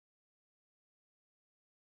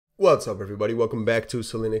What's up everybody, welcome back to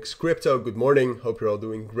Cilinix Crypto. Good morning, hope you're all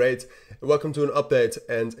doing great. And welcome to an update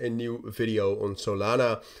and a new video on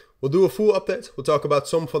Solana. We'll do a full update, we'll talk about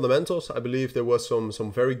some fundamentals. I believe there was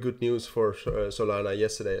some very good news for Solana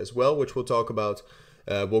yesterday as well, which we'll talk about.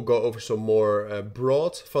 We'll go over some more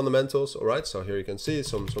broad fundamentals, alright? So here you can see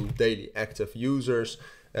some daily active users,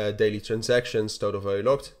 daily transactions, total value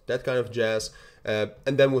locked, that kind of jazz. And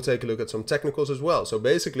then we'll take a look at some technicals as well. So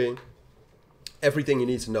basically, everything you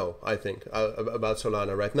need to know, I think, about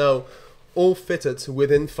Solana right now, all fitted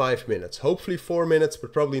within 5 minutes. Hopefully 4 minutes,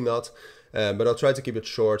 but probably not. But I'll try to keep it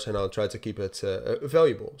short and I'll try to keep it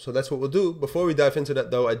valuable. So that's what we'll do. Before we dive into that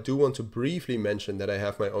though, I do want to briefly mention that I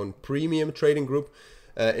have my own premium trading group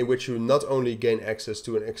in which you not only gain access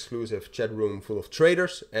to an exclusive chat room full of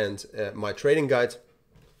traders and my trading guide.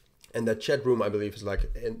 And that chat room, I believe, is like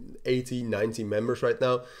 80, 90 members right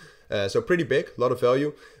now. So pretty big, a lot of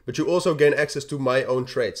value, but you also gain access to my own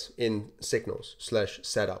trades in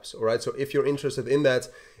signals/setups. All right. So if you're interested in that,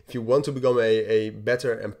 if you want to become a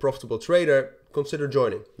better and profitable trader, consider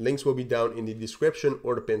joining. Links will be down in the description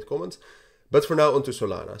or the pinned comment. But for now, onto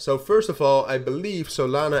Solana. So first of all, I believe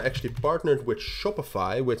Solana actually partnered with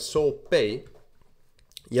Shopify, with SolPay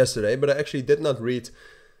yesterday, but I actually did not read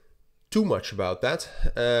too much about that.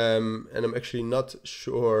 And I'm actually not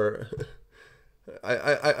sure.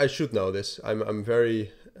 I should know this. I'm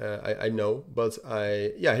very I know, but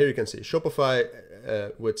yeah, here you can see Shopify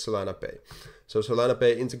with Solana Pay. So Solana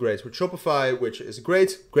Pay integrates with Shopify, which is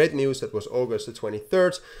great news. That was August the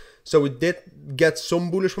 23rd. So we did get some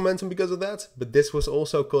bullish momentum because of that, but this was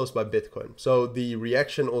also caused by Bitcoin. So the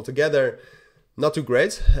reaction altogether, not too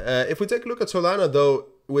great. If we take a look at Solana though,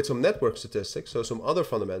 with some network statistics, so some other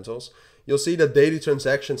fundamentals, you'll see that daily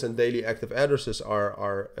transactions and daily active addresses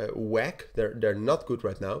are whack. They're not good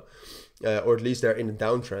right now, or at least they're in a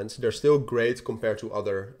downtrend. They're still great compared to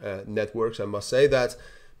other networks, I must say that.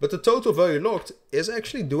 But the total value locked is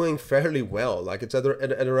actually doing fairly well. Like it's at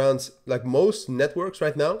around, like most networks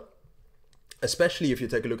right now, especially if you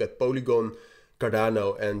take a look at Polygon,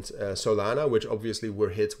 Cardano, and Solana, which obviously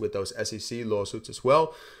were hit with those SEC lawsuits as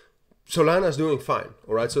well. Solana is doing fine,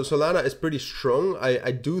 all right? So Solana is pretty strong.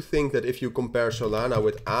 I do think that if you compare Solana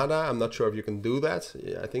with ADA, I'm not sure if you can do that.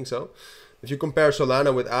 Yeah, I think so. If you compare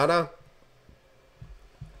Solana with ADA,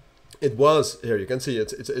 it was, here you can see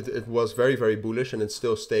it was very bullish and it's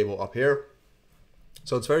still stable up here.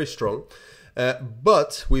 So it's very strong.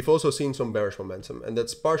 But we've also seen some bearish momentum, and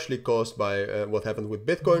that's partially caused by what happened with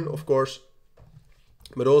Bitcoin, of course,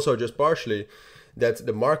 but also just partially that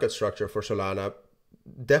the market structure for Solana,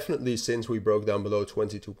 definitely since we broke down below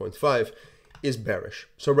 22.5, is bearish.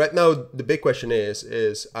 So right now the big question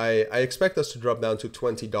is I expect us to drop down to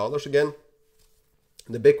 $20 again.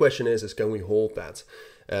 The big question is can we hold that?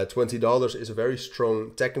 $20 is a very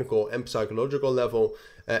strong technical and psychological level,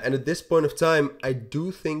 and at this point of time I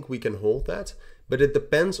do think we can hold that, but it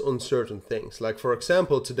depends on certain things. Like for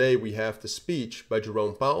example, today we have the speech by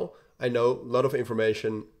Jerome Powell. I know a lot of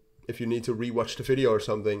information. If you need to rewatch the video or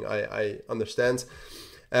something, I understand.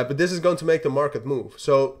 But this is going to make the market move.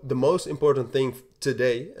 So the most important thing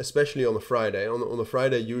today, especially on a Friday, on a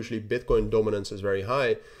Friday usually Bitcoin dominance is very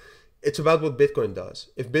high. It's about what Bitcoin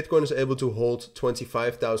does. If Bitcoin is able to hold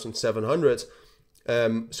 25,700,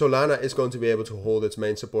 Solana is going to be able to hold its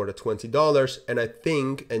main support at $20. And I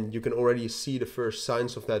think, and you can already see the first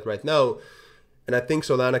signs of that right now, and I think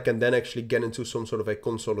Solana can then actually get into some sort of a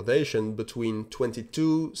consolidation between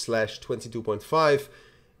 22/22.5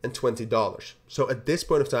 and $20. So at this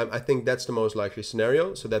point of time, I think that's the most likely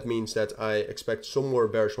scenario. So that means that I expect some more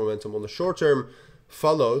bearish momentum on the short term,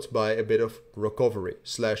 followed by a bit of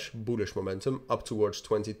recovery/bullish momentum up towards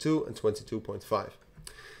 22 and 22.5.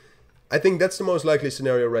 I think that's the most likely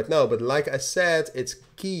scenario right now. But like I said, it's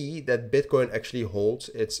key that Bitcoin actually holds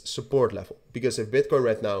its support level. Because if Bitcoin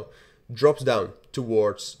right now drops down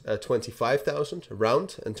towards 25,000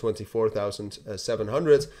 around and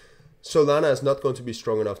 24,700, Solana is not going to be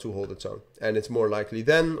strong enough to hold its own. And it's more likely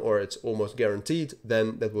then, or it's almost guaranteed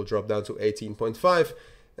then, that will drop down to 18.5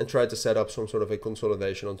 and try to set up some sort of a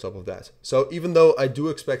consolidation on top of that. So even though I do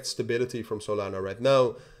expect stability from Solana right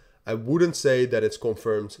now, I wouldn't say that it's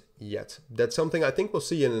confirmed yet. That's something I think we'll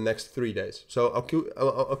see in the next 3 days. So I'll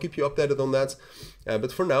keep you updated on that.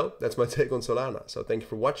 But for now, that's my take on Solana. So thank you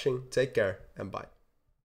for watching. Take care and bye.